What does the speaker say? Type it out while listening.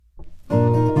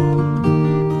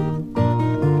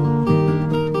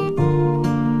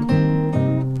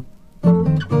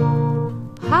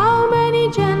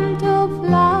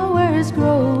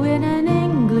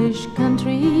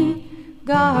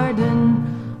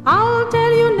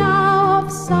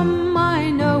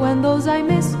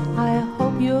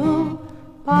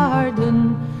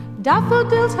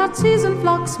Daffodils, hot season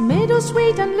flocks, meadow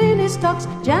sweet and lily stalks,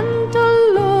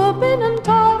 gentle lupin and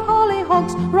tall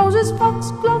hollyhocks, roses,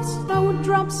 foxgloves,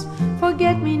 snowdrops,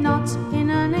 forget-me-nots in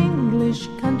an English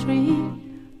country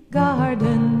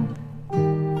garden.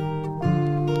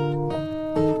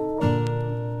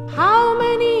 How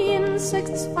many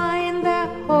insects find their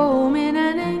home in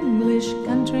an English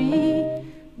country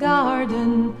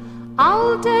garden?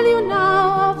 I'll tell you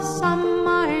now of some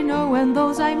I know, and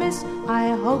those I miss I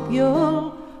hope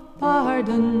you'll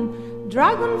pardon.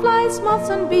 Dragonflies, moths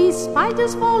and bees,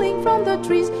 spiders falling from the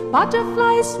trees,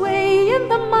 butterflies sway in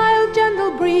the mild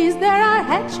gentle breeze. There are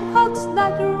hedgehogs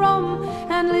that roam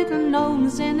and little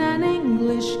gnomes in an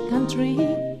English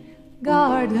country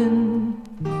garden.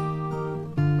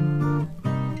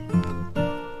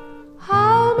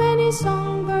 How many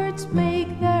songbirds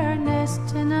make their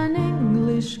nest in an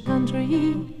English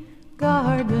country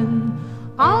garden?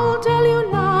 I'll tell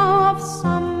you now of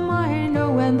some I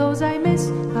know, and those I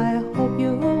miss I hope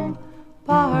you'll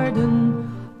pardon.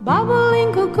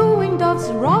 Bubbling, cuckooing doves,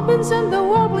 robins and the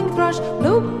warbling thrush,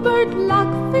 bluebird,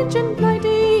 larkfinch and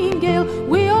nightingale,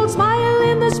 we all smile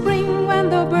in the spring when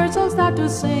the birds all start to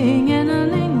sing in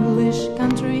an English